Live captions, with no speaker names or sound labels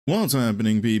What's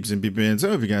happening, peeps and peepettes? I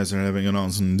hope you guys are having an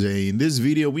awesome day. In this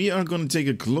video, we are going to take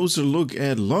a closer look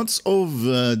at lots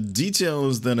of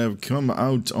details that have come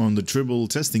out on the Tribble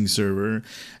testing server,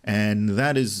 and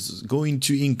that is going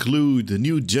to include the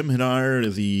new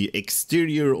Jem'Hadar. The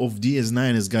exterior of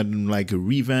DS9 has gotten like a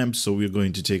revamp, so we're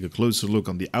going to take a closer look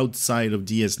on the outside of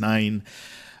DS9.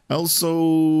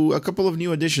 Also, a couple of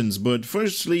new additions, but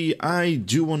firstly, I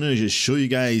do want to just show you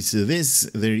guys this.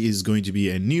 There is going to be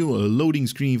a new loading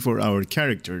screen for our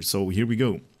character, so here we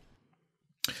go.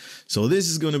 So this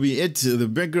is going to be it. The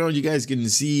background you guys can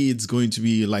see, it's going to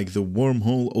be like the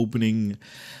wormhole opening,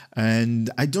 and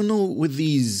I don't know with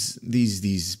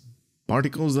these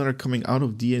particles that are coming out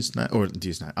of DS9 or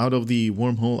DS9 out of the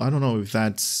wormhole. I don't know if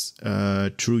that's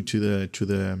true to the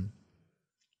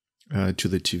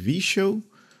TV show.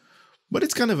 But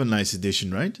it's kind of a nice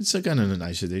addition, right? It's a kind of a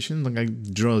nice addition. Like,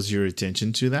 it draws your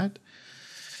attention to that.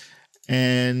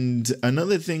 And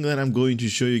another thing that I'm going to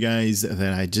show you guys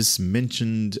that I just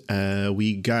mentioned,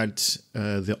 we got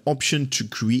the option to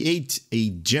create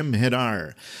a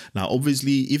Jem'Hadar. Now,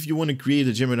 obviously, if you want to create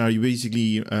a Jem'Hadar, you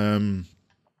basically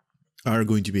are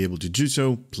going to be able to do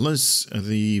so. Plus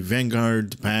the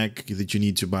Vanguard pack that you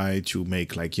need to buy to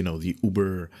make, like, you know, the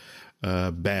Uber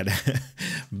bad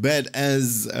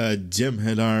as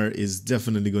Jem'Hadar is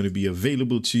definitely going to be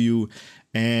available to you.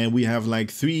 And we have like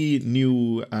 3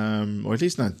 new or at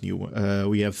least not new,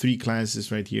 we have 3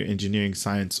 classes right here: engineering,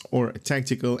 science, or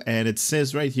tactical. And it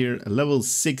says right here level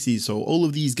 60, so all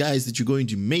of these guys that you're going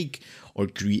to make or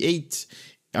create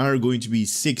are going to be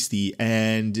 60.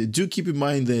 And do keep in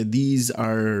mind that these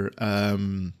are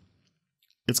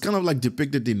it's kind of like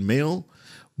depicted in male,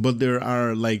 but there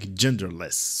are like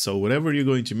genderless. So whatever you're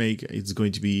going to make, it's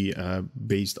going to be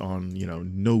based on, you know,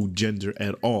 no gender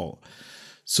at all.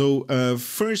 So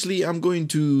firstly, I'm going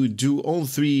to do all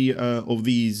 3 of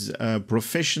these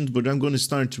professions, but I'm going to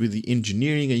start with the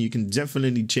engineering, and you can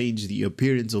definitely change the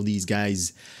appearance of these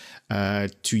guys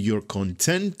to your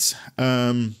content.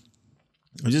 I'm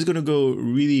just going to go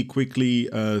really quickly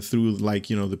through, like,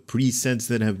 you know, the presets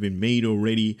that have been made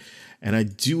already. And I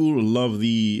do love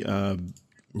the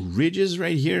ridges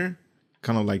right here,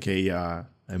 kind of like a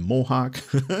mohawk.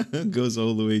 Goes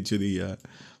all the way to the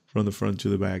from the front to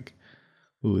the back.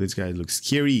 Ooh, this guy looks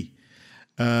scary.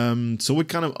 So what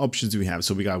kind of options do we have?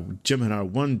 So we got Jem'Hadar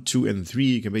 1, 2, and 3.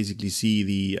 You can basically see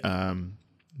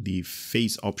the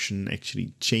face option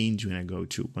actually change when I go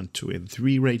to 1, 2, and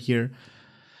 3 right here.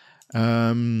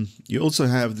 You also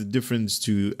have the difference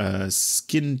to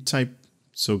skin type,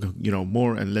 so, you know,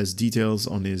 more and less details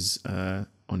on his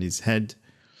head.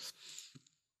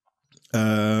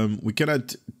 We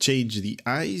cannot change the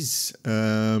eyes.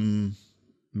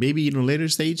 Maybe in a later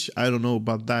stage. I don't know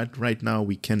about that. Right now,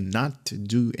 we cannot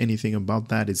do anything about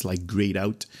that. It's like grayed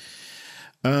out.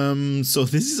 So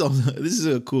this is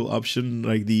a cool option.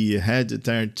 Like the head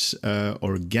attached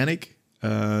organic.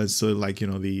 So, like, you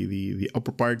know, the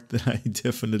upper part that I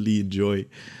definitely enjoy.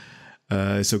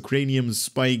 So cranium,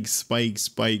 spike,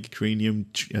 cranium,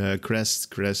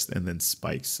 crest, and then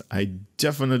spikes. I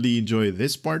definitely enjoy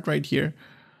this part right here,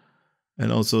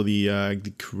 and also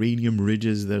the cranium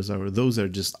ridges. Those are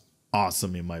just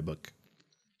awesome in my book.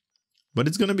 But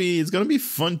it's gonna be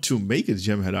fun to make a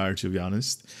Jem'Hadar, to be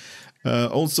honest.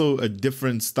 Also, a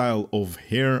different style of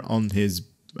hair on his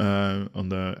on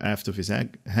the aft of his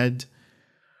head.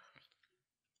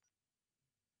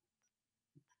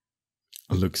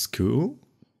 Looks cool.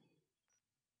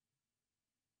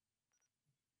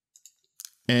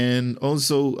 And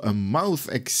also a mouth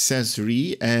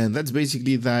accessory, and that's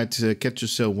basically that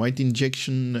Ketracel white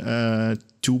injection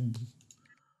tube.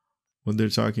 What they're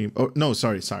talking. Oh no,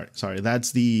 sorry.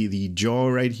 That's the jaw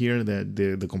right here. That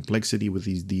the complexity with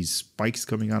these spikes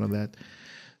coming out of that.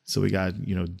 So we got,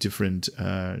 you know, different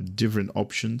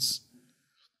options.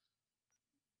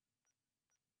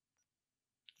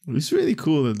 It's really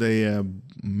cool that they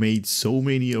made so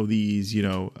many of these, you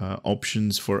know,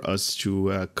 options for us to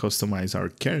customize our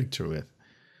character with.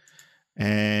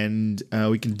 And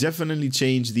we can definitely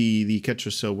change the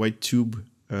Ketracel white tube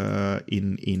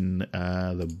in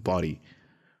the body.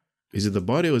 Is it the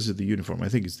body or is it the uniform? I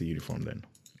think it's the uniform then.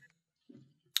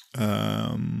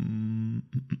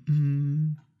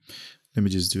 Let me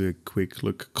just do a quick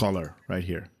look. Color right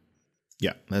here.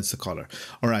 Yeah, that's the color.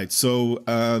 All right, so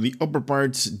the upper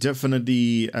part,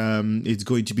 definitely it's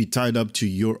going to be tied up to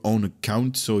your own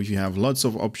account. So if you have lots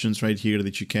of options right here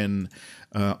that you can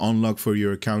unlock for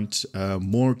your account,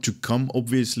 more to come,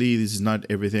 obviously. This is not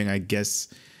everything, I guess.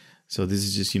 So this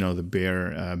is just, you know, the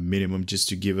bare minimum, just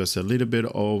to give us a little bit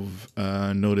of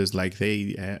notice, like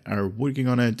they are working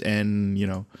on it, and, you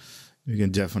know, you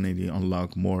can definitely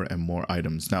unlock more and more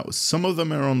items. Now, some of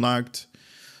them are unlocked.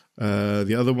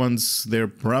 The other ones, they're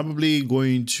probably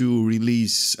going to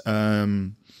release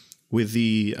with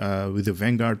the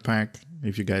Vanguard pack.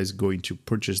 If you guys are going to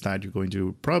purchase that, you're going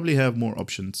to probably have more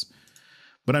options.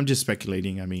 But I'm just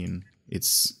speculating. I mean,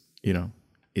 it's, you know,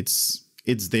 it's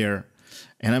there.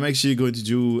 And I'm actually going to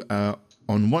do,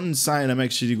 on one side, I'm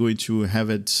actually going to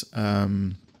have it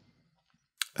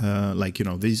like, you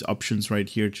know, these options right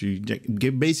here to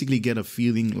basically get a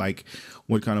feeling like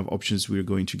what kind of options we're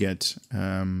going to get.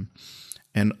 And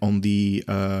on the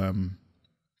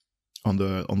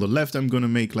left, I'm going to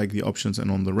make like the options,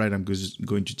 and on the right, I'm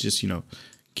going to just, you know,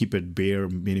 keep it bare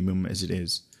minimum as it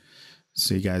is,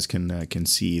 so you guys can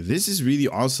see. This is really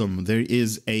awesome. There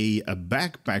is a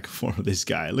backpack for this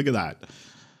guy. Look at that.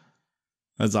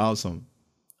 That's awesome.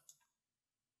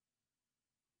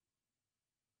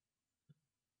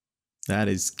 That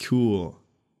is cool.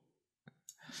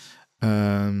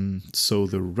 So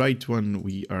the right one,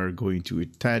 we are going to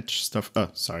attach stuff. Oh,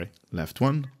 sorry, left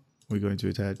one, we're going to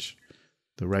attach.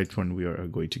 The right one, we are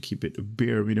going to keep it a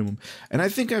bare minimum. And I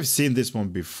think I've seen this one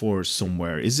before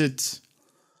somewhere. Is it?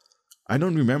 I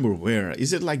don't remember where.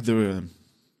 Is it like the...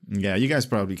 Yeah, you guys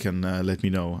probably can let me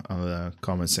know on the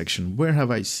comment section. Where have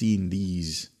I seen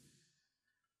these?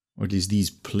 Or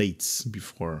these plates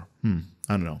before? I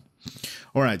don't know.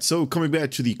 All right, so coming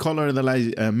back to the color that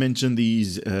I mentioned,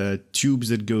 these tubes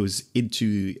that goes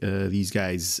into these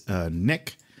guys'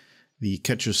 neck. The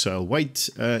catcher cell white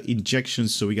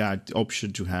injections. So we got the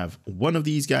option to have one of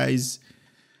these guys.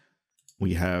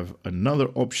 We have another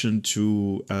option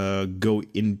to go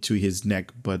into his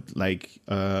neck, but like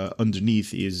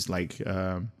underneath is like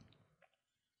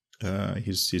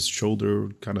his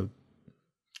shoulder kind of.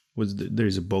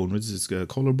 There's a bone. What's this?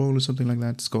 Collarbone or something like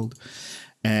that. It's called.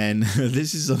 And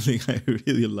this is something I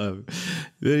really love.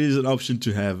 There is an option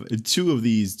to have two of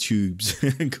these tubes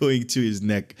going to his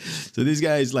neck. So this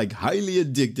guy is like highly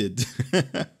addicted.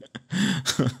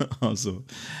 Awesome.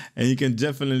 And you can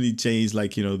definitely change,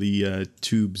 like, you know, the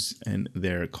tubes and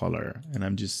their color. And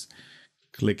I'm just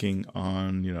clicking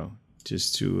on, you know,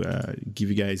 just to give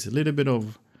you guys a little bit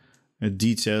of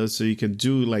detail. So you can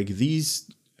do like these.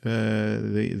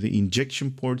 The injection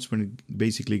ports when it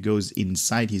basically goes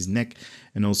inside his neck,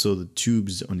 and also the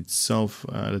tubes on itself.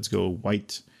 Let's go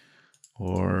white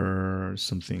or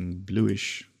something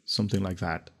bluish, something like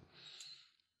that.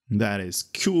 That is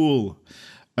cool.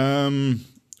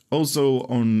 Also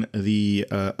on the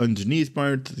underneath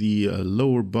part, the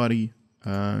lower body.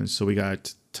 So we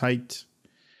got tight,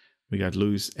 we got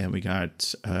loose, and we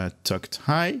got tucked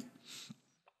high.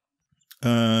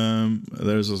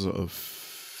 There's also a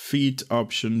feet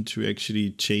option to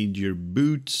actually change your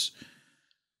boots.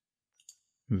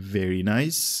 Very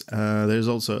nice. There's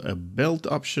also a belt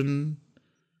option.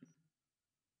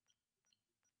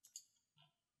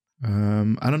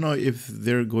 I don't know if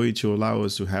they're going to allow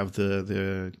us to have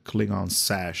the Klingon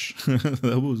sash.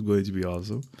 That was going to be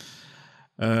awesome.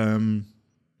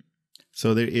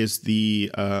 So there is the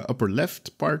upper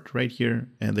left part right here,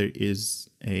 and there is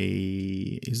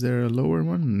a... Is there a lower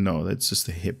one? No, that's just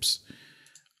the hips.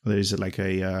 There's like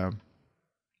a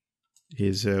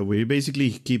where he basically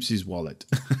keeps his wallet.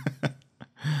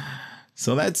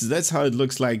 So that's how it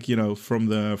looks like, you know, from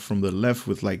the left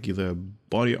with like the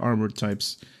body armor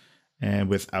types, and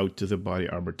without the body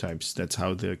armor types. That's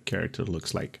how the character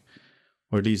looks like,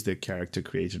 or at least the character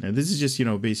creation. And this is just, you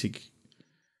know, basic,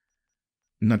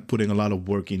 not putting a lot of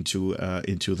work into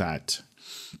that.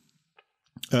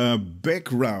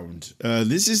 Background.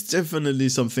 This is definitely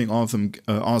something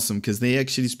awesome because they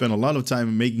actually spent a lot of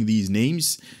time making these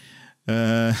names.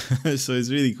 So it's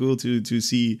really cool to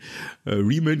see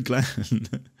Riemann Clan.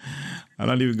 I'm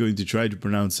not even going to try to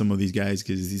pronounce some of these guys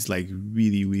because it's like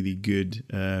really good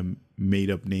made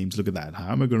up names. Look at that.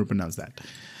 How am I going to pronounce that?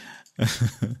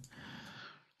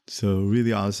 So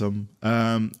really awesome.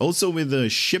 Also with the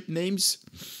ship names.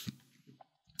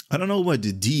 I don't know what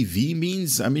the DV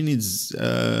means. I mean, it's,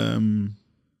 yeah,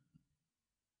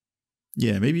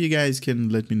 maybe you guys can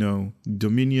let me know.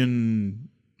 Dominion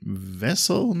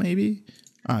vessel, maybe?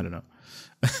 I don't know.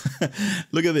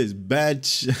 Look at this,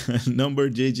 batch number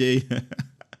JJ.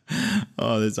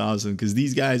 Oh, that's awesome. Because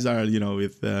these guys are, you know,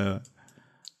 with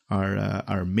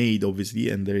are made, obviously,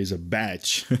 and there is a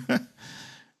batch.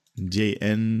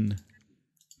 JN,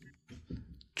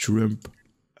 Trump.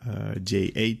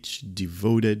 JH,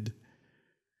 devoted.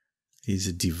 He's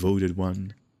a devoted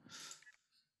one.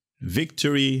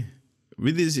 Victory.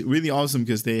 Really awesome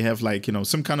because they have like, you know,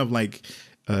 some kind of like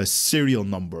serial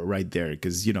number right there,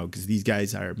 because, you know, because these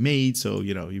guys are made, so,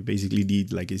 you know, you basically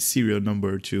need like a serial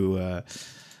number to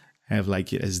have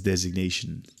like it as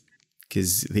designation,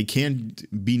 because they can't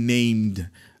be named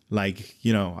like,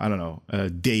 you know, I don't know,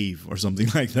 Dave or something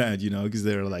like that, you know, because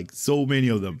there are like so many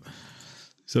of them.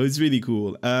 So it's really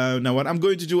cool. Now what I'm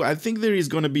going to do, I think there is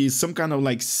going to be some kind of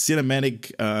like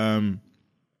cinematic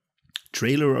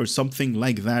trailer or something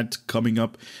like that coming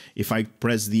up if I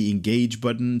press the engage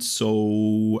button.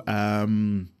 So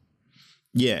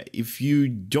yeah, if you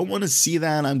don't want to see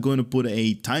that, I'm going to put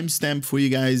a timestamp for you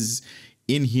guys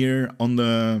in here on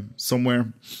the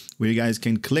somewhere where you guys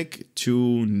can click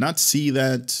to not see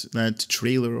that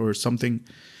trailer or something.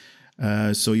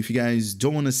 So if you guys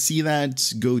don't want to see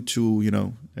that, go to, you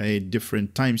know, a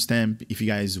different timestamp. If you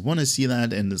guys want to see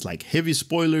that, and there's like heavy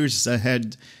spoilers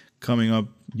ahead coming up,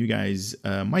 you guys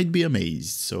might be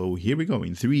amazed. So here we go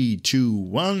in 3, 2,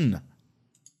 1.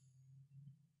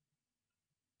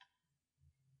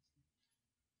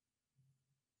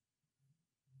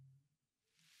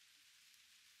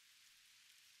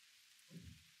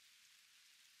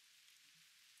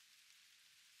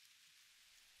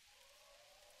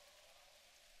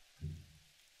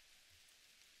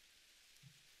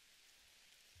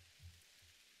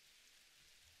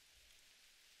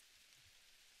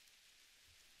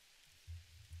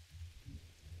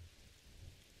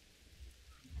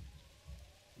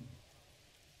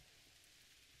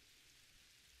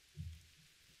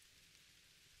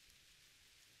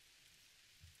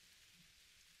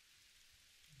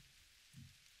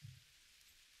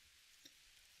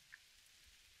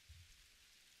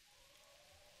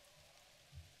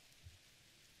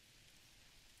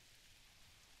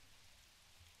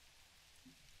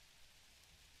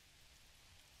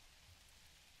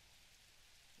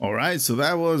 All right, so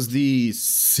that was the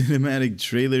cinematic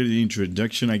trailer, the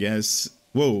introduction, I guess.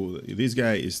 Whoa, this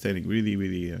guy is standing really,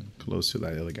 really close to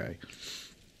that other guy.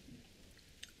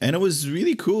 And it was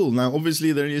really cool. Now,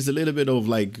 obviously, there is a little bit of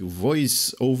like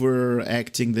voice over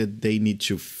acting that they need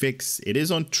to fix. It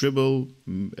is on tribble.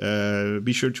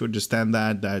 Be sure to understand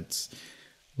that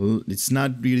it's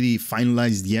not really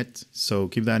finalized yet. So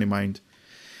keep that in mind.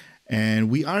 And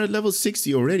we are at level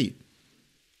 60 already.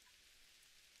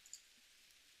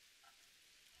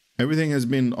 Everything has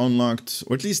been unlocked,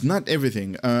 or at least not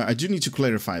everything. I do need to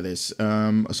clarify this.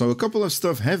 So a couple of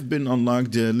stuff have been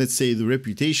unlocked. Let's say the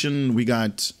reputation we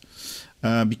got,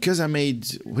 because I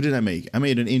made, what did I make? I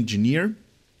made an engineer.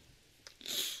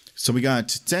 So we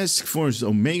got Task Force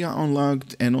Omega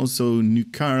unlocked, and also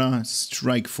Nukara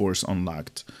Strike Force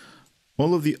unlocked.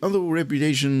 All of the other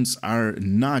reputations are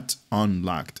not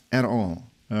unlocked at all.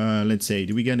 Let's say,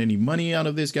 do we get any money out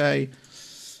of this guy?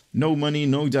 No money,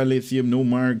 no dilithium, no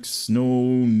marks,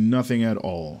 nothing at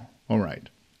all. All right.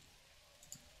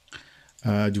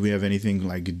 Do we have anything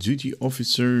like duty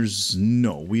officers?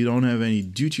 No, we don't have any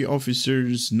duty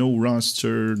officers, no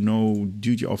roster, no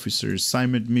duty officers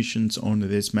assignment missions on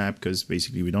this map, because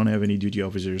basically we don't have any duty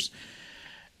officers.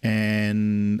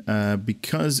 And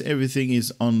because everything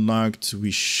is unlocked,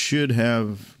 we should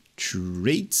have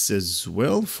traits as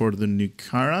well for the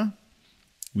Nukara.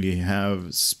 We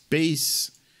have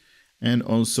space. And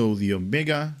also the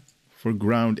Omega for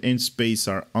ground and space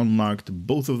are unlocked,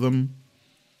 both of them.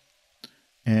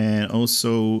 And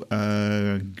also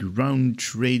ground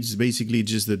traits, basically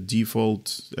just the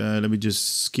default. Let me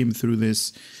just skim through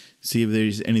this, see if there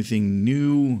is anything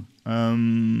new.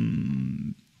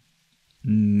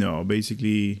 No,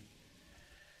 basically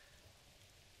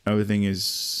everything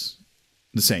is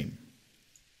the same.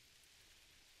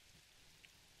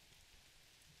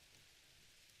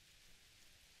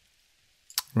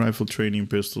 Rifle training,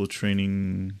 pistol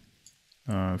training,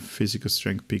 physical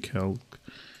strength, peak health,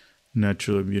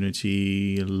 natural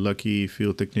immunity, lucky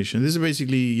field technician. These are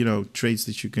basically, you know, traits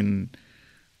that you can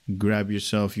grab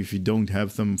yourself if you don't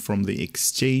have them from the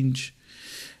exchange.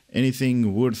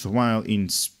 Anything worthwhile in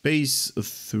space, a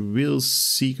thrill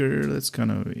seeker. That's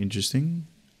kind of interesting.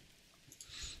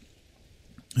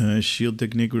 Shield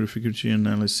technique, frequency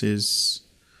analysis.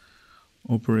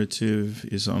 Operative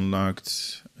is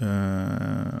unlocked.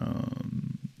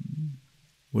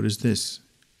 What is this?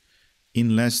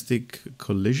 Inelastic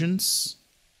collisions.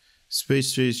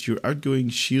 Space trace. Your outgoing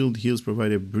shield heals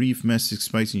provide a brief massive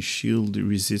spike in shield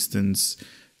resistance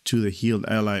to the healed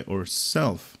ally or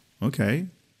self. Okay,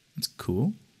 that's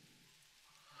cool.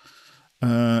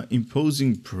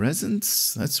 Imposing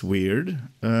presence. That's weird.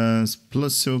 Plus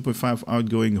 7.5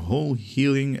 outgoing whole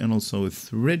healing and also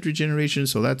thread regeneration.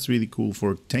 So that's really cool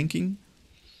for tanking.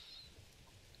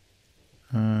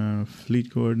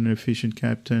 Fleet coordinator, efficient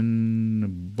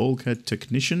captain, bulkhead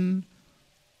technician.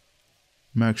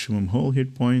 Maximum hull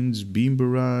hit points, beam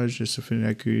barrage, sufficient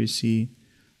accuracy.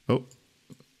 Oh,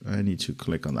 I need to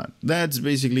click on that. That's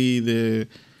basically the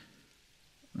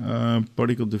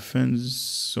particle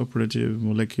defense, operative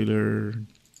molecular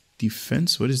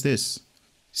defense. What is this?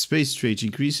 Space trait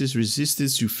increases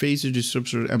resistance to phaser,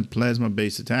 disruptor, and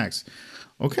plasma-based attacks.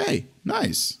 Okay,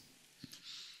 nice.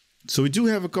 So we do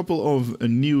have a couple of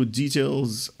new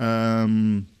details.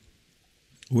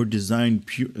 Were designed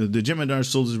the Jem'Hadar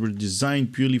soldiers were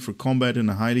designed purely for combat and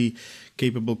are highly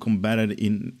capable combatant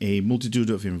in a multitude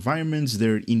of environments.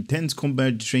 Their intense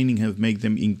combat training have made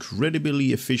them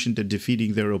incredibly efficient at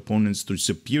defeating their opponents through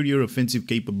superior offensive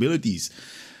capabilities.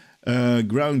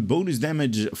 Ground bonus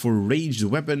damage for ranged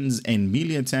weapons and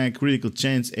melee attack, critical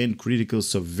chance, and critical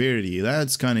severity.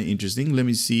 That's kind of interesting. Let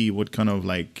me see what kind of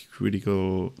like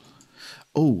critical...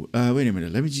 Oh, wait a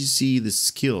minute. Let me just see the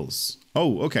skills.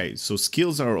 Oh, okay. So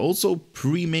skills are also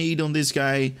pre-made on this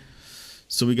guy.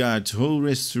 So we got hull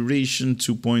restoration,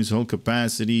 2 points, hull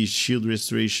capacity, shield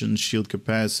restoration, shield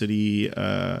capacity,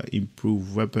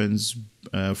 improve weapons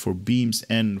for beams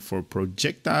and for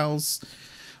projectiles.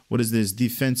 What is this?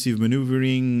 Defensive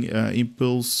maneuvering,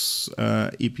 impulse,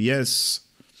 EPS,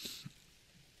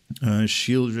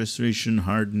 shield restoration,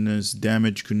 hardness,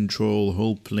 damage control,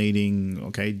 hull plating.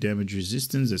 Okay, damage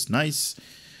resistance. That's nice.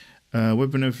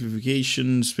 Weapon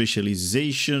amplification,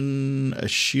 specialization, a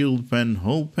shield pen,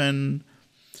 hull pen.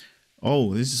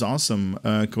 Oh, this is awesome.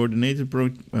 Coordinated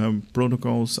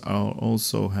protocols are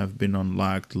also have been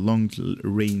unlocked.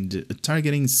 Long-range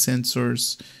targeting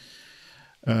sensors.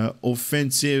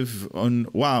 Offensive on...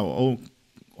 Wow,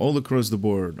 all across the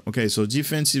board. Okay, so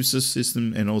defensive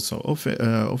subsystem and also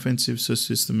offensive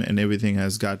subsystem, and everything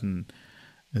has gotten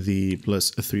the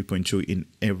plus 3.2 in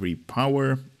every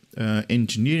power.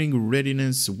 Engineering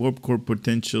readiness, warp core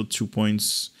potential, 2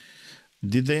 points.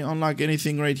 Did they unlock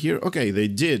anything right here? Okay, they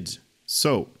did.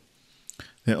 So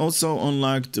they also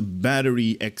unlocked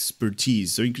battery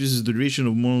expertise. So increases the duration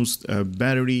of most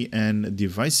battery and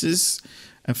devices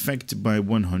affected by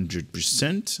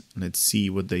 100%. Let's see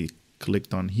what they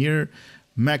clicked on here.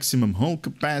 Maximum hull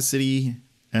capacity,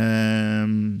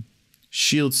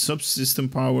 shield subsystem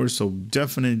power. So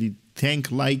definitely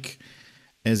tank-like,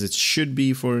 as it should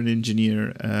be for an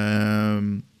engineer.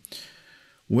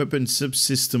 Weapon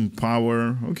subsystem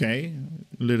power. Okay,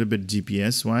 a little bit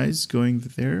DPS wise going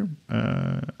there.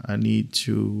 I need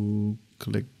to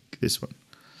click this one.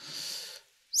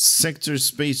 Sector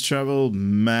space travel.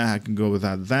 I can go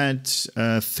without that.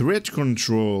 Threat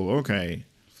control. Okay.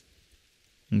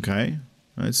 Okay,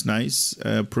 that's nice.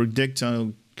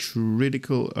 Projectile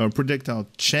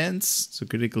chance. So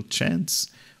critical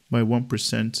chance by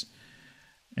 1%.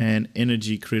 And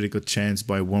energy critical chance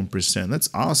by 1%. That's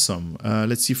awesome.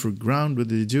 Let's see for ground, what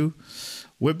did they do?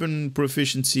 Weapon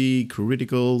proficiency,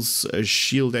 criticals, a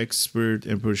shield expert,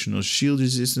 and personal shield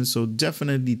resistance. So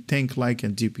definitely tank-like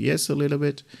and DPS a little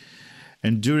bit.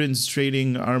 Endurance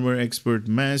training, armor expert,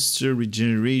 master,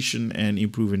 regeneration, and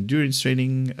improve endurance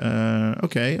training.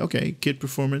 Okay. Kit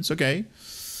performance, okay.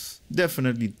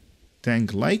 Definitely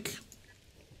tank-like.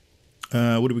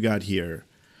 What do we got here?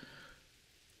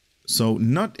 So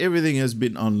not everything has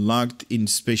been unlocked in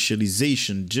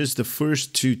specialization, just the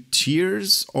first 2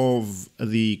 tiers of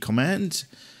the command.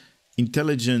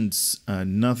 Intelligence,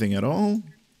 nothing at all.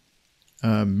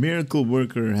 Miracle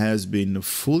Worker has been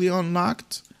fully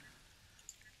unlocked.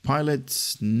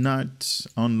 Pilot, not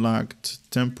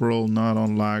unlocked. Temporal, not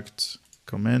unlocked.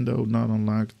 Commando, not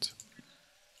unlocked.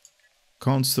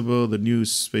 Constable, the new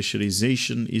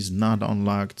specialization is not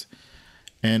unlocked.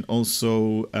 And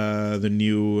also the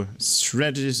new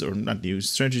strategist, or not new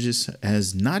strategist,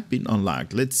 has not been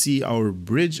unlocked. Let's see our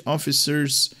bridge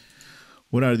officers.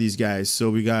 What are these guys?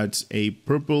 So we got a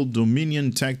purple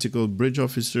Dominion tactical bridge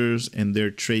officers, and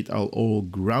their trait are all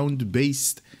ground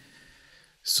based.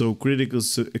 So critical,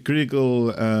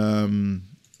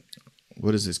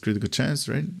 what is this? Critical chance,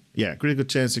 right? Yeah, critical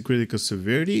chance and critical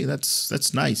severity.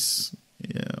 That's nice.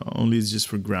 Yeah, only it's just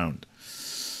for ground.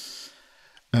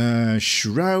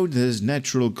 Shroud has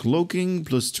natural cloaking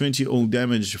plus 20 all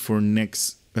damage for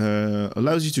next.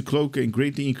 Allows you to cloak and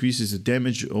greatly increases the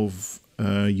damage of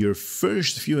your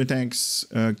first few attacks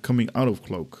coming out of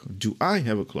cloak. Do I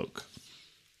have a cloak?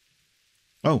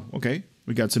 Oh, okay.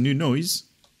 We got some new noise.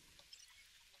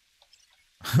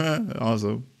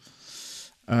 Awesome.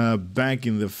 Back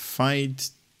in the fight.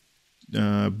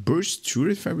 Burst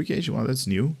turret fabrication. Wow, that's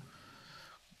new.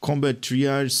 Combat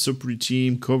triage,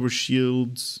 subroutine, cover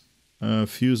shields,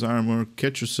 fuse armor,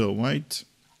 catcher cell white,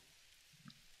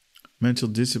 mental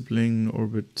discipline,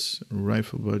 orbit,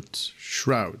 rifle butt,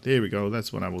 shroud. There we go.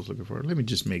 That's what I was looking for. Let me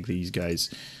just make these guys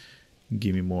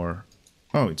give me more.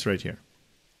 Oh, it's right here.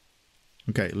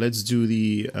 Okay, let's do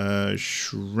the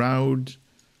shroud.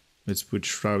 Let's put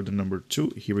shroud number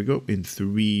 2. Here we go. In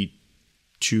 3,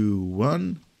 2,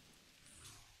 1.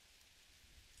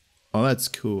 Oh, that's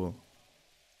cool.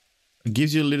 It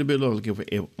gives you a little bit of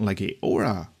like a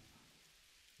aura.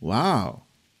 Wow.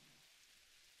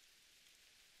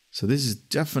 So this is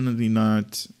definitely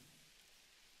not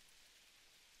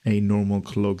a normal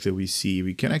cloak that we see.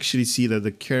 We can actually see that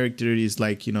the character is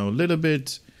like, you know, a little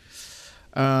bit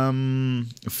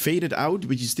faded out,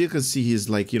 but you still can see his,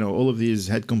 like, you know, all of his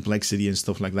head complexity and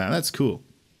stuff like that. That's cool.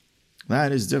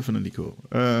 That is definitely cool.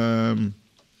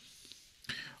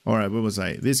 All right, what was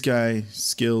I? This guy,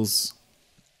 skills,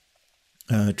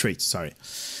 traits, sorry.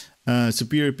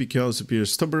 Superior PK, superior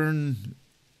stubborn,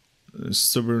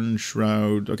 stubborn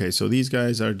shroud. Okay, so these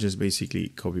guys are just basically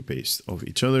copy paste of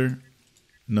each other.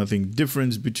 Nothing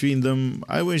different between them.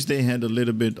 I wish they had a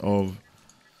little bit of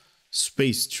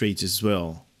space traits as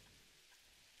well.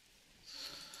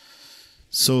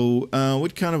 So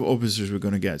what kind of officers we're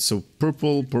gonna get? So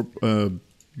purple,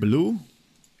 blue,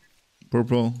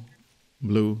 purple,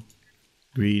 blue,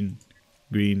 green,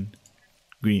 green,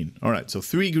 green. All right, so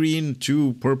 3 green,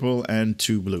 2 purple, and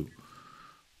 2 blue.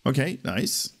 Okay,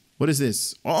 nice. What is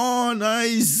this? Oh,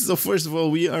 nice. So first of all,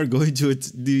 we are going to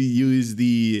use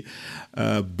the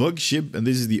bug ship, and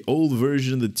this is the old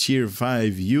version, the tier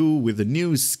 5U with the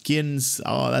new skins.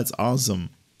 Oh, that's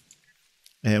awesome.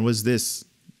 And what's this?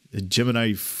 A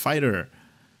Gemini fighter.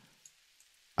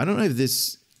 I don't know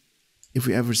if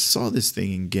we ever saw this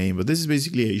thing in game, but this is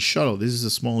basically a shuttle. This is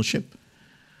a small ship.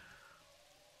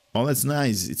 Oh, that's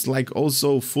nice. It's like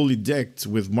also fully decked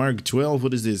with Mark 12.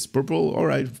 What is this? Purple? All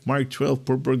right, Mark 12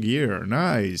 purple gear.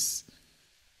 Nice.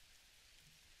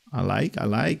 I like.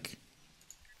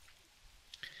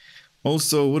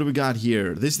 Also, what do we got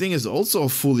here? This thing is also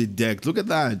fully decked. Look at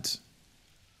that.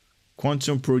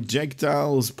 Quantum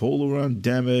projectiles, polaron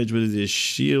damage. What is this?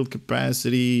 Shield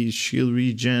capacity, shield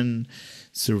regen,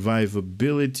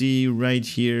 survivability right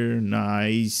here.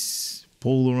 Nice.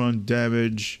 Polaron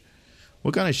damage.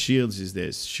 What kind of shields is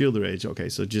this? Shield rage. Okay,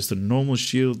 so just a normal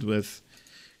shield with...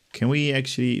 Can we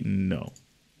actually... No.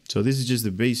 So this is just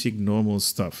the basic normal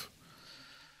stuff.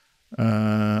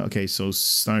 Okay, so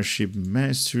Starship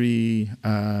Mastery.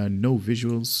 No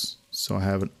visuals. So I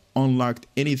haven't unlocked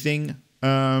anything.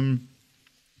 What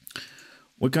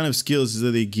kind of skills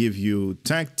do they give you?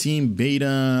 Tag team,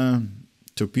 beta,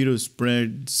 torpedo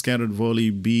spread, scattered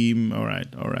volley, beam. All right.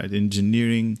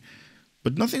 Engineering.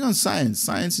 But nothing on science.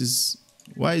 Science is...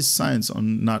 Why is science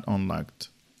not unlocked?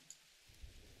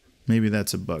 Maybe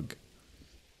that's a bug.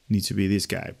 Needs to be this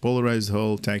guy. Polarized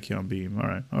hull, tachyon beam.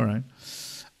 All right.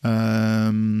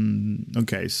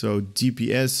 Okay, so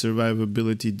DPS,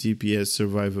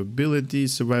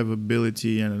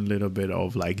 survivability, and a little bit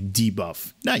of like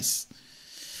debuff. Nice.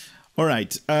 All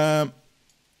right. I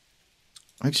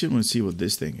actually want to see what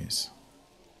this thing is.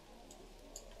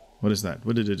 What is that?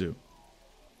 What did it do?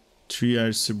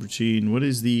 Triage subroutine. What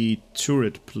is the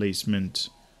turret placement?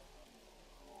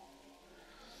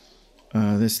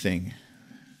 This thing.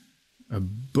 A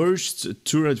burst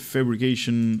turret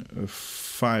fabrication.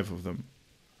 5 of them.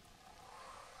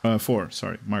 4.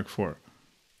 Sorry, Mark 4.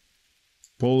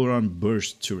 Polaron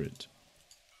burst turret.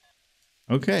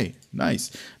 Okay,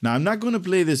 nice. Now I'm not going to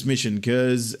play this mission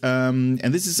because, and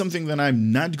this is something that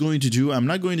I'm not going to do. I'm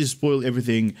not going to spoil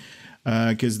everything.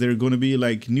 Because they're going to be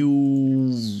like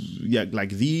new, yeah, like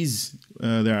these.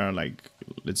 There are like,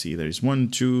 let's see, there's 1,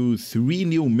 2, 3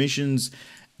 new missions,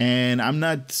 and I'm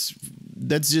not.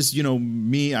 That's just, you know,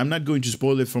 me. I'm not going to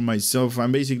spoil it for myself.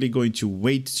 I'm basically going to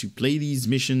wait to play these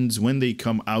missions when they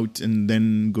come out, and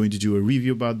then going to do a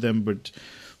review about them. But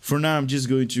for now, I'm just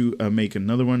going to make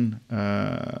another one.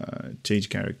 Change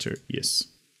character, yes.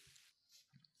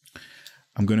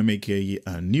 I'm going to make a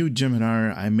new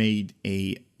Jem'Hadar. I made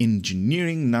a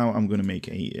engineering. Now I'm going to make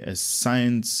a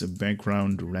science, a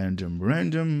background,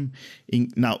 random.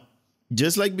 Now,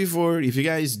 just like before, if you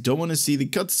guys don't want to see the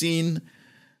cutscene,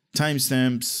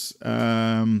 timestamps.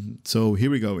 So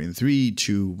here we go in 3,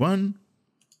 2, 1.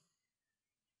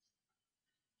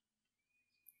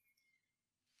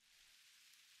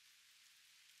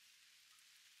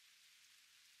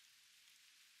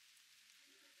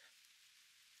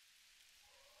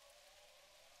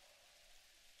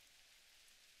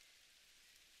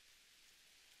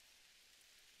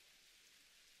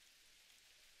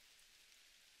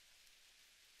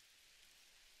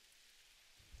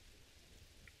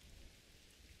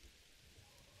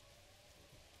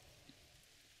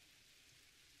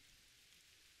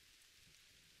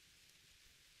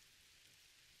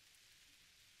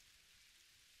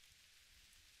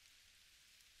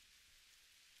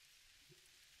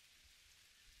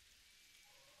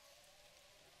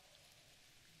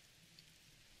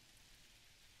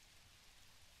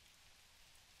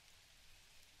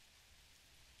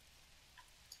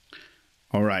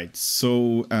 All right.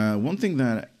 So one thing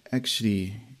that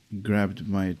actually grabbed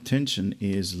my attention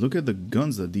is look at the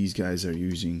guns that these guys are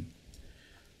using.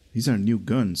 These are new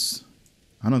guns.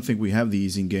 I don't think we have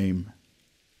these in game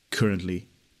currently.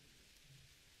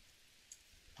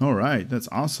 All right, that's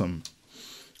awesome.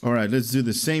 All right, let's do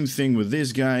the same thing with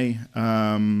this guy.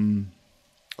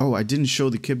 Oh, I didn't show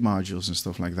the kit modules and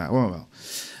stuff like that. Oh, well.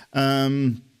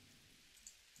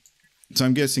 So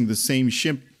I'm guessing the same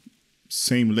ship,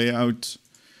 same layout.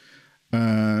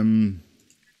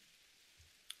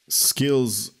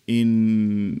 Skills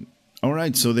in... All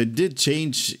right, so they did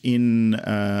change in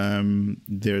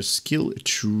their skill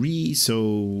tree.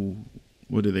 So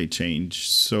what do they change?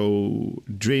 So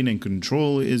drain and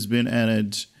control has been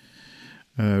added.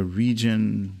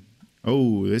 Regen.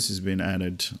 Oh, this has been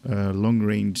added. Long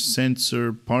range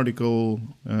sensor, particle,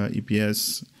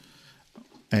 EPS,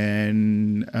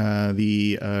 and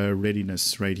the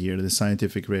readiness right here, the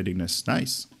scientific readiness.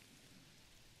 Nice.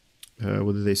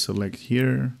 What do they select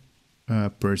here?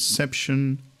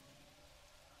 Perception.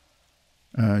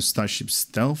 Starship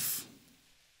stealth,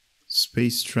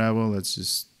 space travel, that's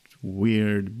just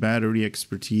weird. Battery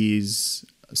expertise,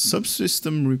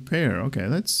 subsystem repair. Okay,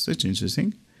 that's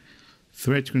interesting.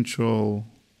 Threat control,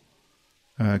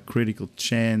 critical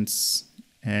chance,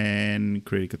 and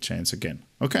critical chance again.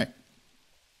 Okay.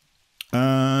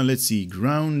 Let's see.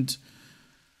 Ground.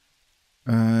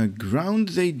 Ground,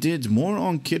 they did more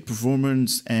on kit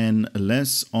performance and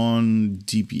less on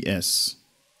DPS.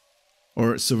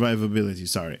 Or survivability,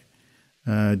 sorry.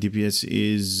 DPS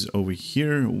is over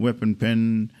here. Weapon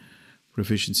pen,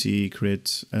 proficiency,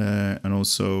 crit, and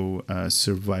also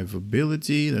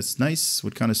survivability. That's nice.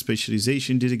 What kind of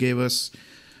specialization did it give us?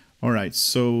 All right,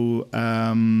 so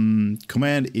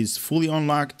command is fully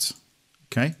unlocked.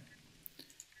 Okay.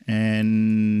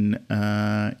 And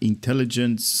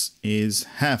intelligence is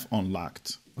half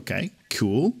unlocked. Okay,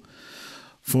 cool.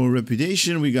 For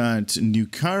reputation, we got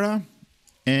Nukara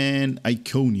and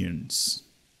Iconians.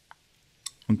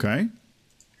 Okay,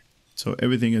 so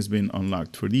everything has been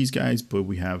unlocked for these guys, but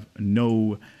we have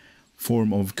no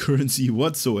form of currency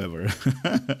whatsoever.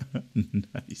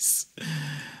 Nice.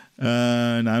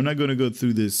 Now I'm not going to go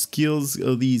through the skills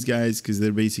of these guys because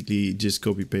they're basically just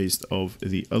copy paste of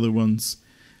the other ones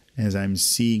as I'm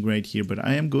seeing right here, but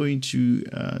I am going to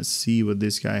see what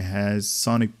this guy has.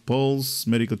 Sonic Pulse,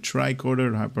 Medical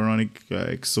Tricorder, Hyperonic,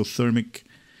 Exothermic,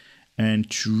 and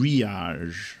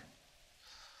Triage.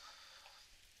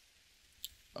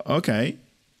 Okay.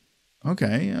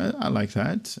 Okay, I like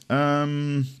that.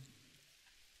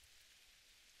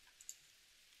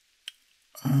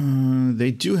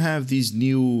 They do have these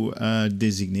new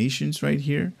designations right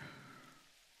here.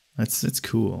 That's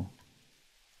cool.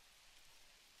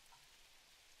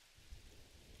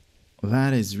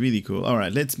 That is really cool. All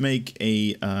right, let's make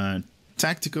a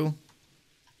tactical.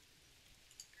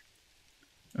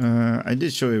 I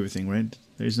did show everything, right?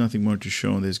 There's nothing more to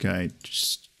show on this guy.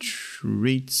 Just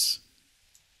traits.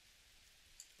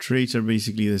 Traits are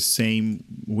basically the same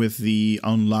with the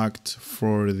unlocked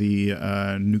for the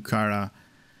Nukara.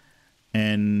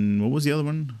 And what was the other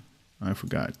one? I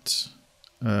forgot.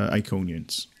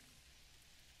 Iconians.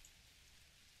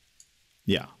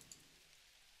 Yeah.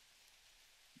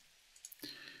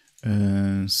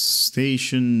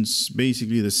 Stations,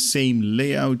 basically the same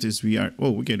layout as we are. Oh,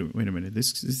 wait a minute.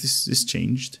 This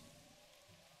changed.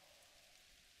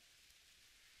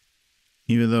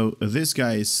 Even though this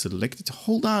guy is selected.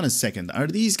 Hold on a second. Are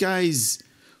these guys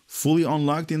fully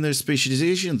unlocked in their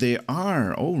specialization? They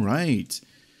are. All right.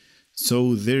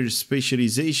 So their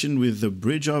specialization with the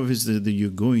bridge office that you're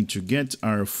going to get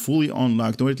are fully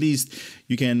unlocked, or at least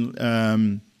you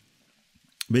can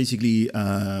basically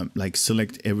like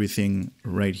select everything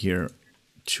right here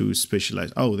to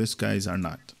specialize. Oh, these guys are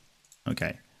not.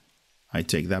 Okay, I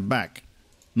take that back.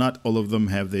 Not all of them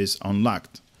have this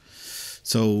unlocked.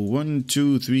 So 1,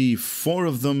 2, 3, 4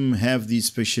 of them have the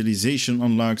specialization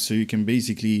unlocked, so you can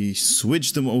basically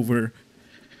switch them over.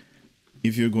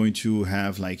 If you're going to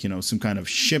have, like, you know, some kind of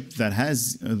ship that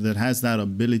has that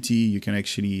ability, you can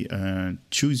actually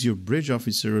choose your bridge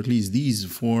officer, or at least these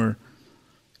 4,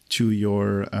 to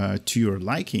your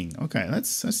liking. Okay,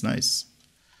 that's nice.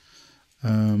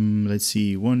 Let's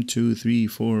see, 1, 2, 3,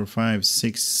 4, 5,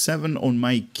 6, 7 on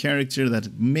my character.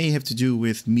 That may have to do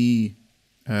with me,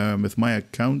 with my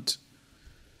account.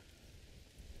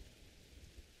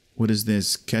 What is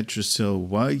this? Catracel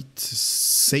White.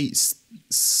 Stated.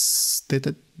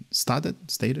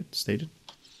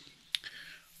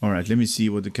 All right, let me see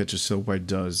what the Catracel White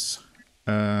does.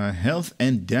 Health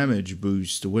and damage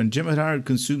boost. When Jem'Hadar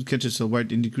consumes Catracel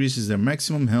White, it increases their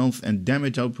maximum health and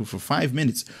damage output for 5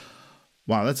 minutes.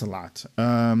 Wow, that's a lot.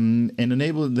 And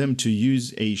enable them to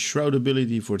use a shroud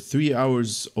ability for 3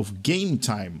 hours of game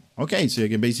time. Okay, so you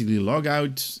can basically log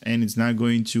out and it's not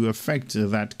going to affect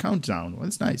that countdown. Well,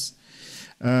 that's nice.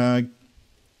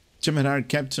 Jem'Hadar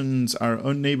captains are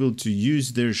unable to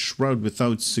use their shroud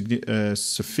without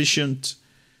sufficient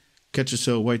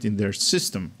Catcher white in their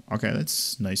system. Okay,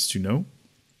 that's nice to know.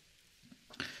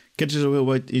 Catcher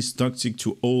white is toxic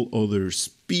to all other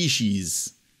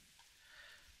species.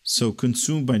 So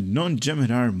consumed by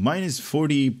non-Jem'Hadar, minus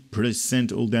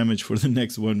 40% all damage for the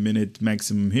next 1 minute,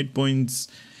 maximum hit points,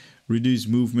 reduced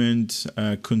movement,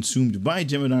 consumed by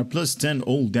Jem'Hadar, plus 10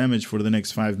 all damage for the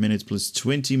next 5 minutes, plus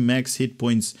 20 max hit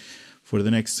points for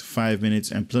the next 5 minutes,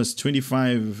 and plus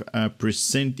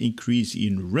 25% increase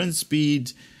in run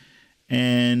speed,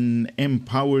 and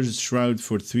empowers Shroud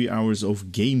for 3 hours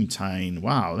of game time.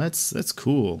 Wow, that's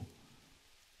cool.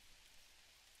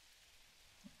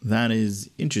 That is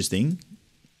interesting.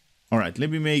 All right,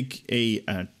 let me make a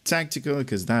tactical,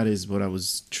 because that is what I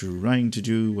was trying to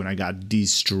do when I got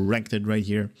distracted right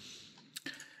here.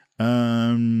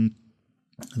 That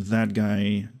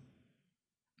guy.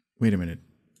 Wait a minute.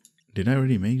 Did I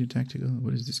already make the tactical?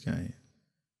 What is this guy?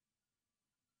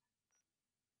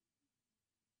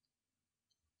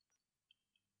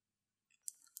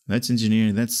 That's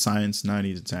engineering. That's science. Now I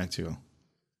need a tactical.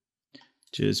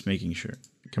 Just making sure.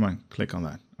 Come on, click on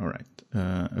that. All right.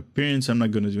 Appearance, I'm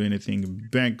not going to do anything.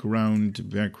 Background.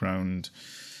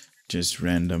 Just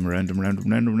random.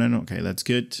 Okay, that's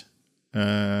good.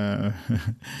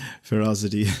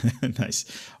 Ferocity. Nice.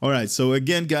 All right. So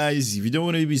again, guys, if you don't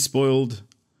want to be spoiled,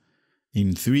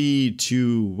 in 3,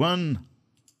 2, 1.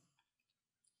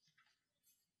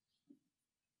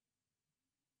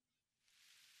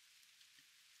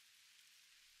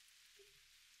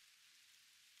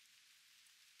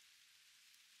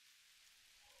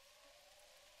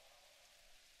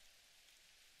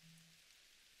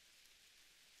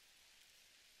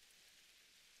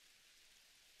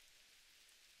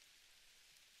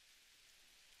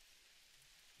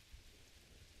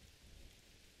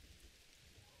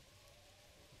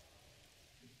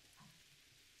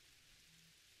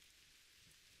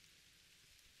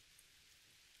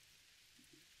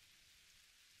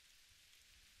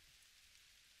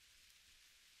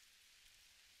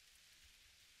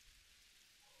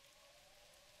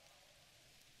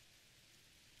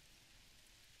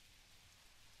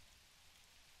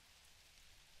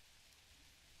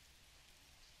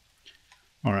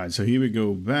 All right, so here we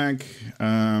go back.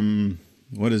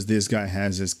 What does this guy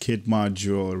has as kit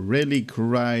module? Rally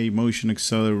Cry, motion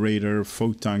accelerator,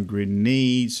 photon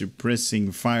grenade,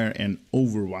 suppressing fire, and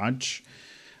overwatch.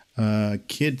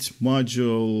 Kit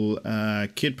module,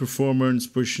 kit performance,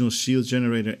 personal shield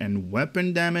generator, and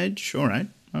weapon damage. All right,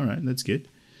 that's good.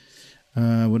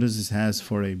 What does this has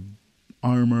for a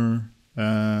armor?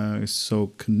 So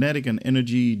kinetic and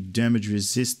energy, damage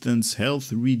resistance,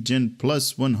 health regen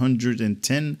plus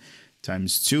 110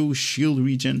 times 2, shield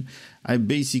regen. I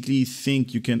basically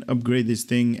think you can upgrade this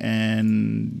thing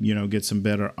and, you know, get some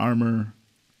better armor.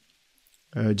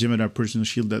 Jem'Hadar personal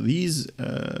shield. That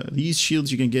these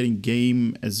shields you can get in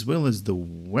game as well as the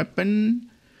weapon,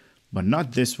 but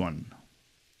not this one.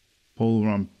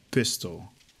 Pole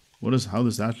pistol. How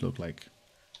does that look like?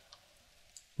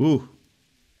 Ooh.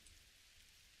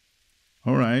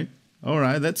 All right,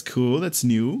 that's cool. That's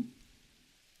new.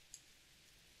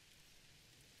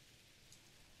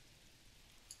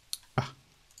 Ah,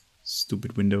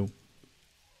 stupid window.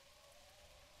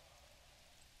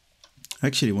 I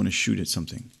actually want to shoot at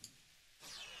something.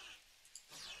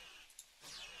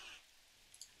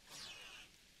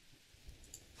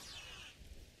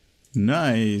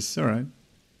 Nice. All right.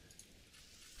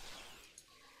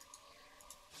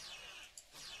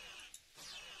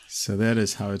 So that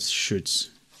is how it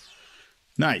shoots.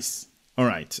 Nice. All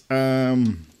right.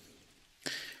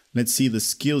 Let's see the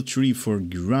skill tree for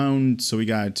ground. So we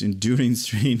got endurance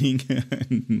training.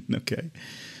 Okay.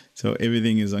 So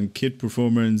everything is on kit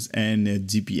performance and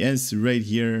DPS right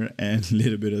here, and a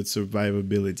little bit of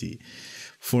survivability.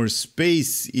 For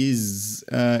space is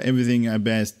everything at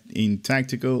best in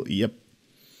tactical. Yep.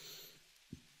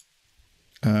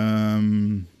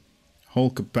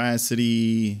 Whole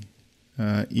capacity.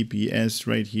 EPS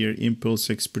right here, impulse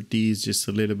expertise, just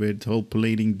a little bit, whole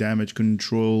plating, damage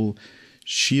control,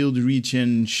 shield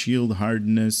regen, shield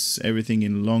hardness, everything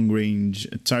in long range,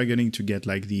 targeting to get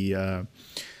like the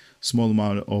small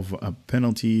amount of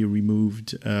penalty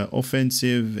removed,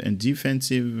 offensive and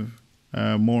defensive,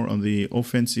 more on the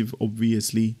offensive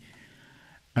obviously,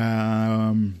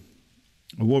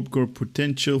 Warp core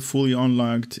potential fully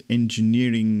unlocked.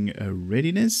 Engineering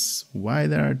readiness. Why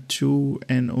there are 2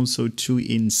 and also 2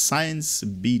 in science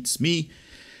beats me.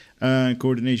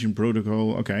 Coordination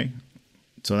protocol. Okay,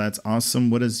 so that's awesome.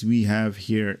 What does we have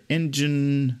here?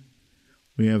 Engine.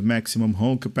 We have maximum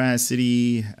hull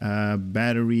capacity.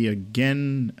 Battery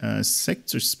again.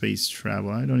 Sector space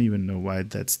travel. I don't even know why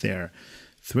that's there.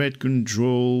 Threat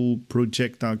control,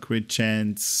 projectile crit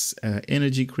chance,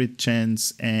 energy crit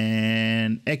chance,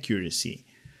 and accuracy.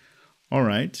 All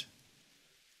right.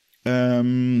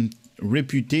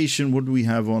 Reputation, what do we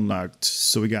have unlocked?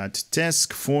 So we got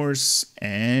task force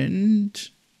and...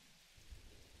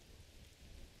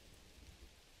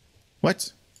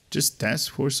 What? Just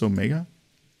task force Omega?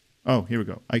 Oh, here we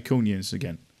go. Iconians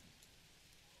again.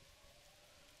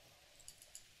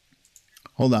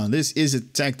 Hold on, this is a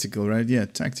tactical, right? Yeah,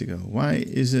 tactical. Why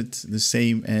is it the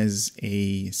same as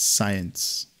a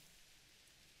science?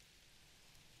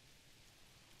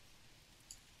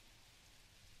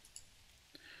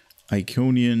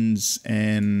 Iconians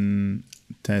and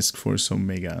Task Force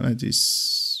Omega. That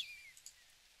is...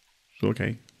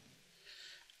 okay.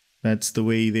 That's the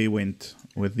way they went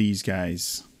with these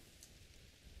guys.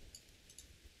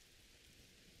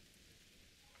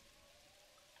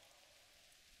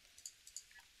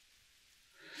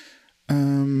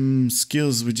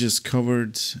 Skills we just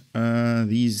covered.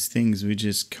 These things we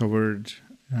just covered.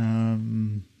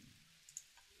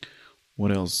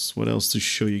 What else? What else to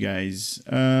show you guys?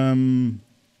 Yeah,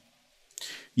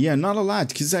 not a lot,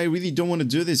 because I really don't want to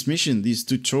do this mission, this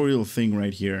tutorial thing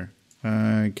right here.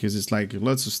 Because it's like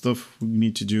lots of stuff we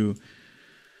need to do.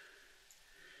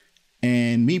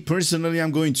 And me personally,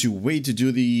 I'm going to wait to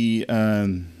do the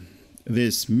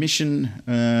this mission.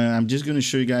 I'm just going to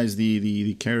show you guys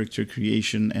the character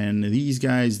creation and these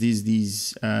guys,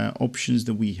 these options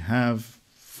that we have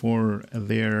for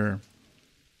their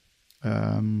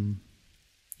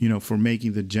you know, for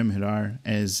making the Jem'Hadar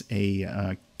as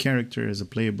a character, as a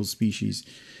playable species.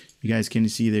 You guys can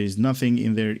see there is nothing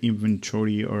in their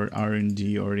inventory or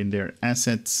R&D or in their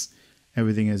assets.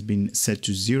 Everything has been set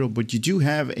to 0, but you do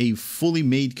have a fully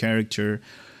made character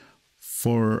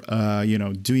for you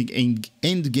know, doing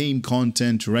end game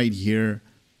content right here.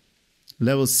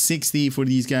 Level 60 for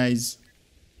these guys,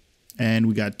 and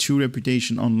we got 2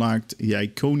 reputation unlocked, the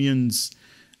Iconians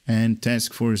and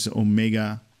Task Force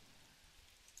Omega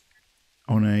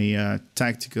on a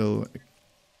tactical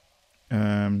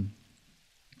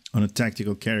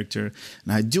character.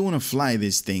 And I do want to fly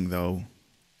this thing though.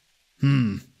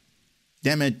 Damn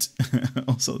it.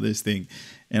 Also this thing.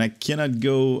 And I cannot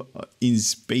go in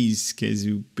space because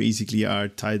you basically are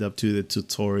tied up to the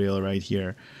tutorial right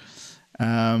here.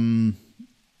 No,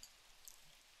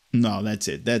 that's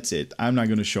it. That's it. I'm not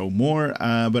going to show more,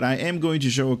 but I am going to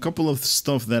show a couple of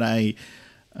stuff that I...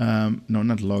 no,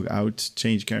 not log out.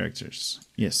 Change characters.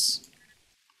 Yes.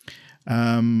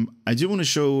 I do want to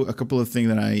show a couple of things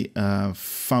that I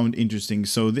found interesting.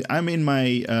 So I'm in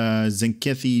my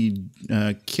Zenkethi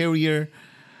carrier,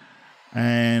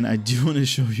 and I do want to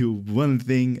show you one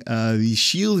thing. The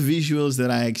shield visuals that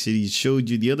I actually showed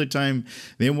you the other time,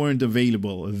 they weren't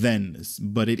available then,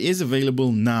 but it is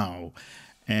available now.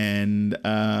 And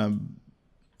I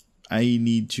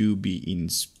need to be in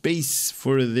space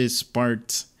for this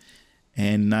part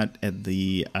and not at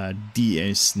the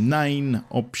DS9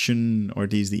 option, or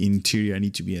it is the interior. I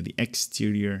need to be at the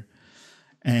exterior.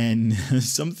 And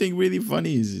something really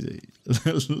funny is,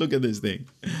 look at this thing.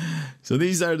 So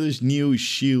these are the new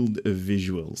shield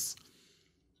visuals.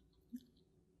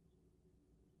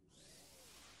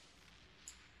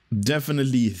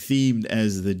 Definitely themed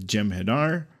as the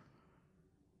Jem'Hadar,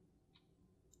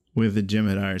 with the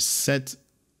Jem'Hadar set.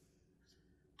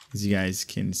 As you guys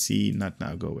can see, not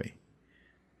now, go away.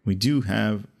 We do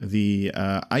have the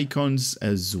icons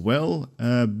as well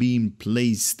being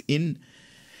placed in.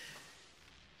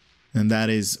 And that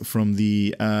is from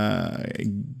the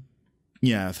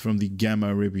from the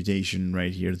Gamma reputation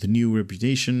right here, the new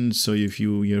reputation. So if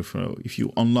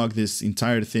you unlock this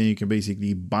entire thing, you can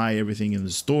basically buy everything in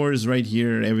the stores right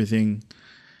here, everything,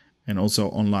 and also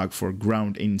unlock for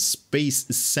ground in space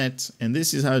set. And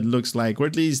this is how it looks like, or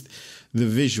at least the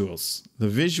visuals. The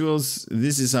visuals,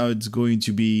 this is how it's going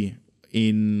to be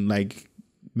in like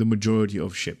the majority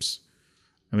of ships.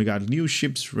 And we got new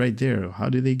ships right there. How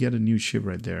did they get a new ship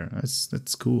right there?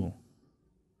 That's cool.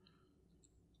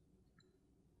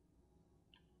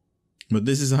 But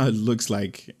this is how it looks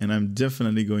like, and I'm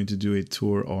definitely going to do a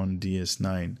tour on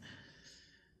DS9.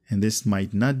 And this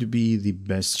might not be the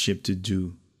best ship to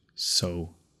do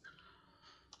so.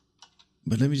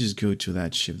 But let me just go to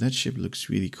that ship. That ship looks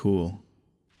really cool.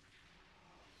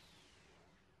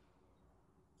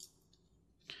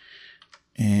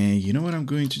 And you know what I'm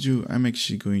going to do? I'm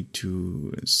actually going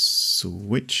to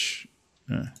switch.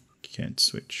 Can't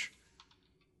switch.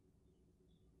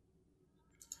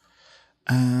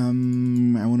 I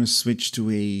want to switch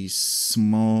to a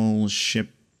small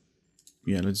ship.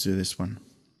 Yeah, let's do this one.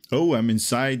 Oh, I'm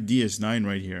inside DS9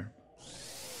 right here.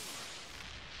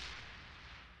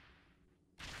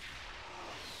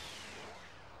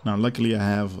 Now, luckily, I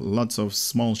have lots of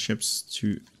small ships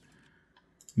to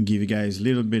give you guys a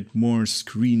little bit more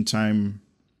screen time.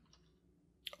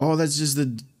 Oh, that's just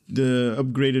the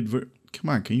upgraded come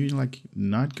on, can you like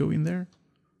not go in there?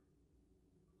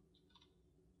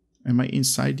 Am I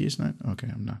inside DS9? Okay,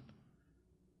 I'm not.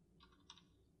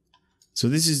 So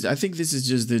this is, I think this is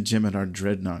just the Jem'Hadar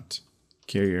Dreadnought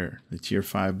carrier, the tier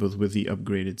 5, but with the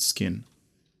upgraded skin.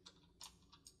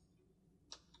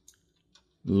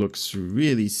 Looks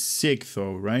really sick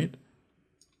though, right?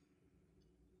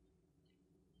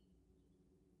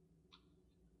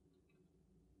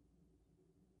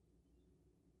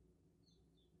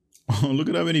 Oh, look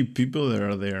at how many people there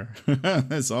are there.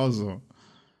 That's awesome.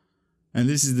 And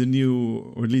this is the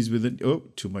new, or at least with the, oh,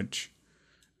 too much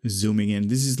zooming in.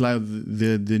 This is like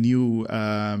the new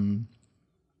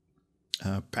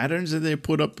patterns that they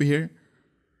put up here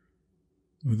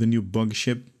with the new bug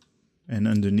ship, and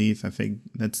underneath I think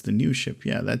that's the new ship.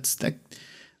 Yeah, that's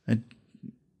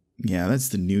yeah, that's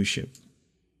the new ship.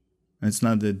 That's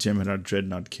not the Jem'Hadar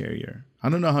Dreadnought carrier. I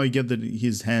don't know how he get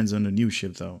his hands on the new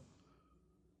ship though.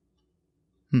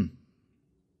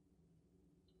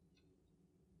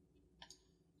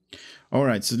 All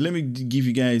right, so let me give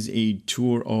you guys a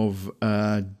tour of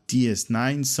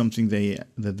DS9, something that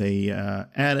they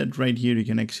added right here. You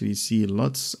can actually see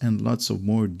lots and lots of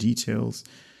more details.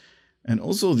 And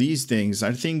also these things,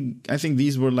 I think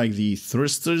these were like the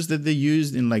thrusters that they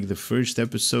used in like the first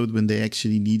episode when they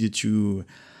actually needed to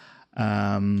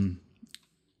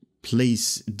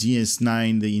place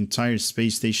DS9, the entire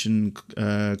space station,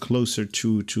 closer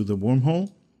to the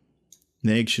wormhole.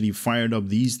 They actually fired up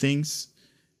these things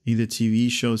in the TV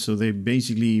show, so they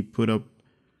basically put up,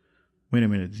 wait a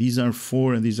minute, these are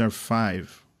 4 and these are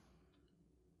 5.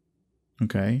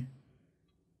 Okay.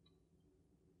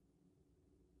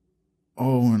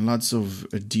 Oh, and lots of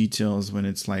details when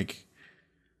it's like,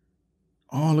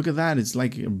 oh, look at that, it's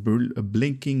like a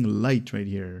blinking light right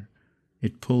here.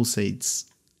 It pulsates.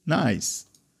 Nice.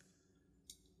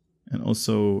 And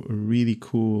also a really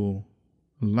cool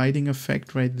lighting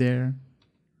effect right there.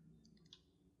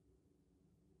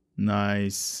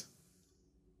 Nice.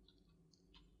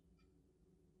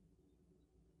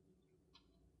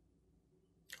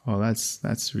 Oh,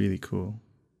 that's really cool.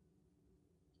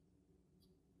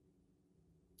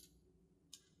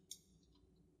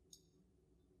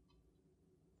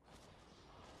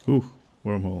 Ooh,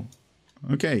 wormhole.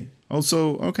 Okay.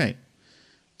 Also, okay.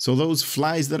 So those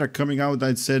flies that are coming out,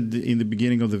 I said in the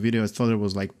beginning of the video, I thought it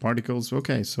was like particles.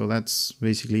 Okay, so that's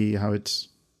basically how it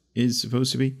is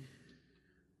supposed to be.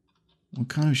 What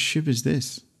kind of ship is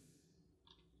this?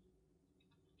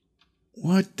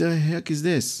 What the heck is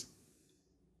this?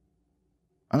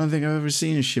 I don't think I've ever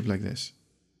seen a ship like this.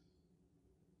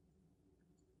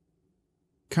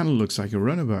 Kind of looks like a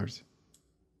runabout.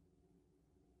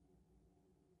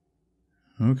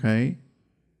 Okay.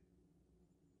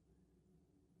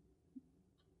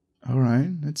 All right,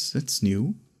 that's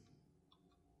new.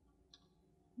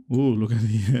 Oh, look at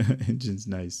the engine's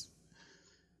nice.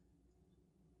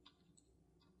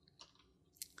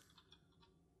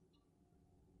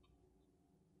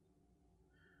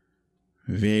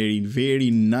 Very, very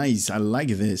nice. I like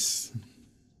this.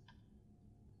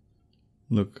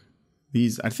 Look,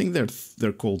 these, I think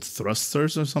they're called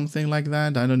thrusters or something like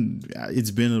that. I don't,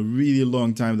 it's been a really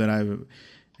long time that I've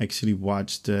actually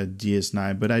watched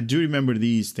DS9, but I do remember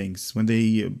these things when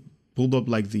they pulled up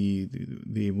like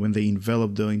when they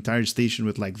enveloped the entire station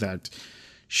with like that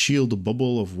shield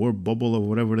bubble of warp bubble or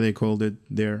whatever they called it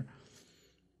there.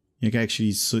 You can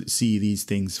actually see these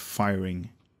things firing.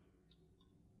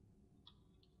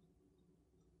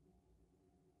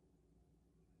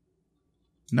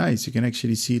 Nice. You can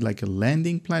actually see like a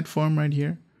landing platform right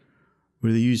here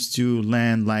where they used to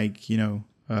land like, you know,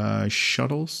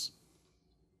 shuttles.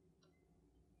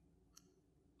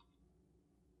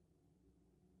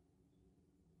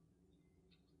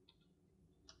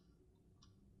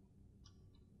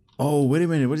 Oh, wait a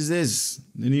minute. What is this?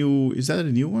 The new, is that a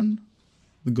new one?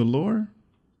 The Galore?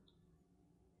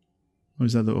 Or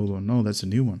is that the old one? No, that's a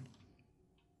new one.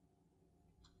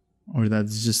 Or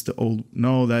that's just the old,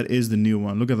 no, that is the new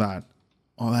one. Look at that.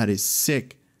 Oh, that is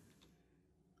sick.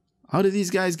 How did these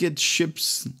guys get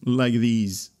ships like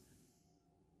these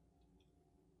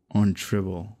on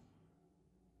Tribble?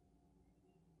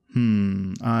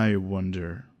 I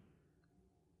wonder.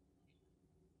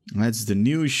 That's the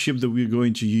new ship that we're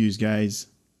going to use, guys.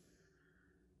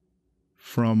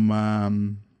 From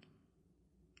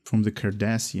the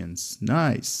Cardassians.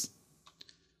 Nice.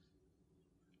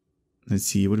 Let's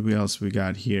see, what else we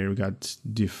got here? We got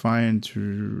Defiant.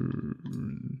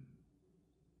 And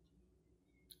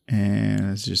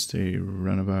it's just a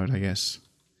runabout, I guess.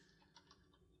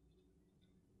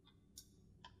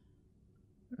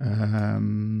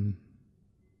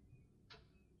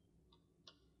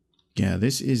 Yeah,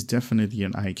 this is definitely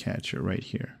an eye catcher right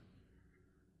here.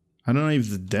 I don't know if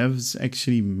the devs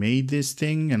actually made this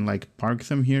thing and like parked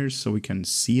them here so we can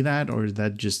see that, or is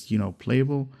that just, you know,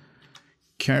 playable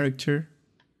character.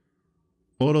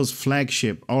 Odo's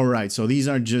flagship. All right, so these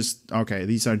are just, okay,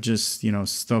 these are just, you know,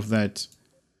 stuff that,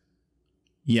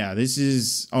 yeah, this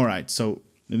is, all right, so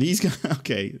these guys,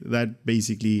 okay, that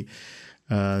basically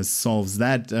solves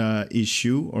that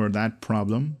issue or that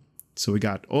problem. So we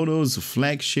got Odo's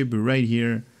flagship right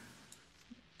here.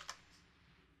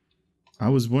 I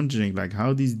was wondering, like,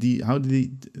 how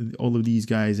did all of these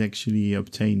guys actually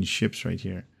obtain ships right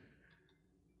here?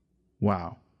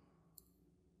 Wow,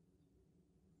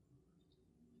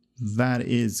 that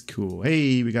is cool.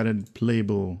 Hey, we got a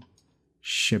playable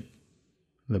ship,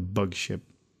 the bug ship.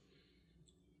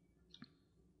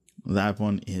 That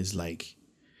one is like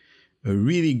a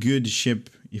really good ship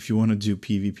if you want to do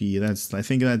PvP. That's, I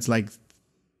think that's like,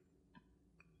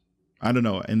 I don't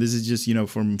know, and this is just, you know,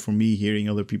 from me hearing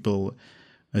other people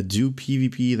do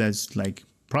PvP, that's like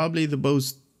probably the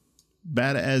most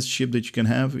badass ship that you can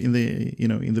have in the, you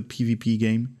know, in the PvP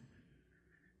game.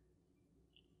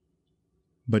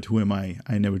 But who am I?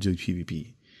 I never do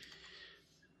PvP.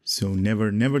 So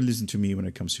never listen to me when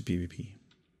it comes to PvP.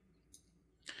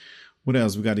 What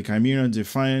else? We got the Chimera,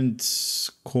 Defiant,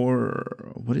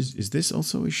 Core. What is this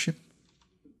also a ship?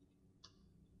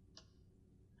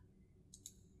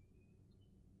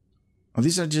 Oh,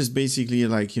 these are just basically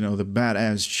like, you know, the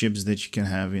badass ships that you can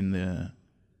have in the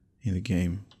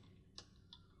game.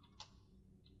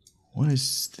 What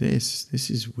is this? This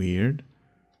is weird.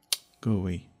 Go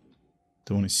away.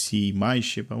 Don't want to see my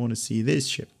ship. I want to see this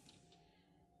ship.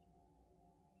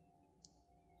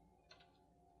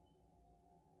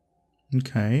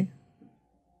 Okay.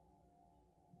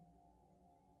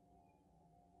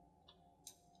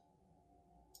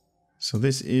 So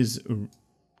this is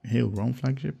Hail Rome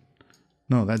flagship?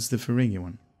 No, that's the Ferengi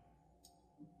one.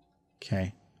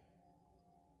 Okay.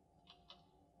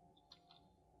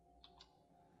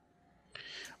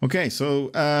 Okay,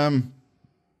 so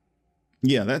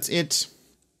yeah, that's it.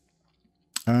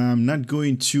 I'm not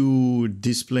going to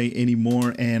display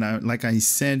anymore, and like I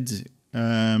said,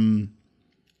 I'm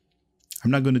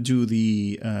not going to do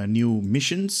the new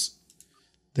missions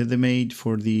that they made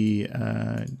for the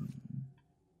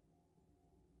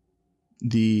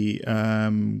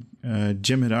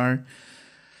Jem'Hadar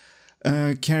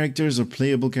characters or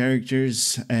playable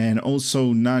characters, and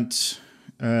also not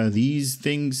these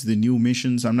things, the new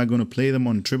missions. I'm not going to play them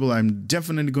on Tribble. I'm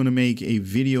definitely going to make a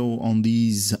video on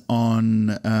these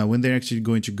on when they're actually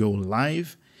going to go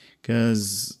live,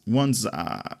 because once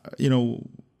you know,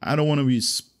 I don't want to be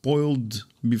spoiled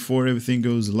before everything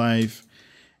goes live,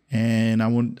 and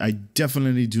I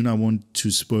definitely do not want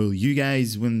to spoil you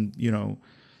guys when, you know,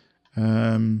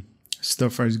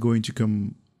 stuff is going to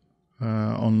come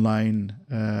online.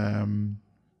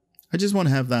 I just want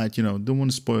to have that, you know, don't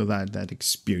want to spoil that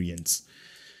experience.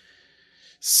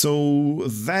 So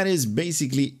that is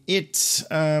basically it.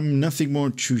 Nothing more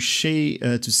to say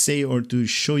or to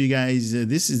show you guys.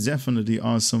 This is definitely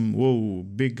awesome. Whoa,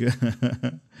 big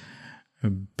a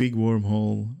big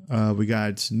wormhole. We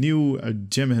got new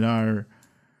Jem'Hadar.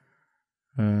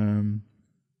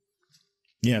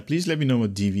 Yeah, please let me know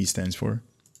what DV stands for.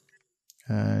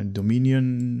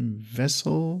 Dominion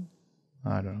Vessel?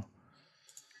 I don't know.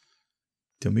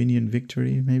 Dominion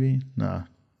Victory, maybe? Nah.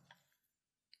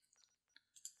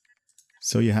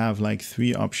 So you have like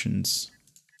 3 options.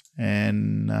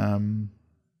 And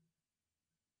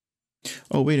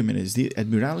oh, wait a minute. Is the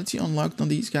Admiralty unlocked on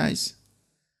these guys?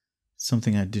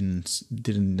 Something I didn't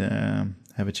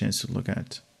have a chance to look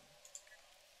at.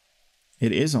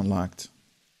 It is unlocked.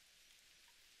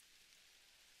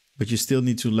 But you still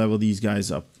need to level these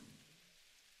guys up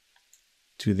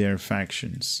to their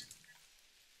factions.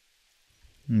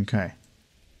 Okay.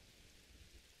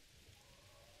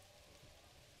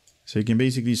 So you can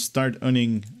basically start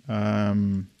earning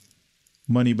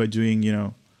money by doing, you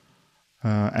know,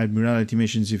 Admiralty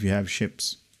missions if you have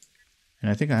ships.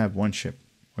 And I think I have 1 ship.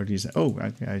 Or these? Oh,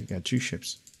 I got 2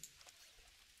 ships.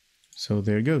 So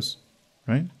there it goes,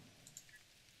 right?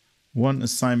 One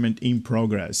assignment in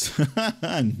progress.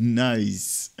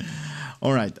 Nice.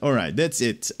 All right. That's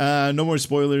it. No more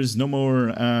spoilers. No more.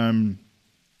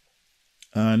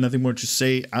 Nothing more to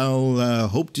say. I'll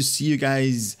hope to see you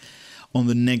guys on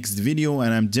the next video,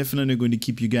 and I'm definitely going to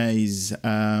keep you guys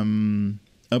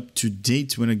up to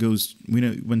date when it goes,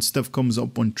 when stuff comes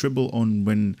up on Tribble, on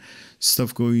when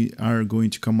stuff are going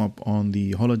to come up on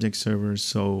the holodeck server.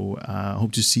 So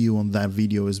hope to see you on that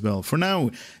video as well. For now,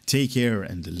 take care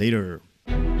and later.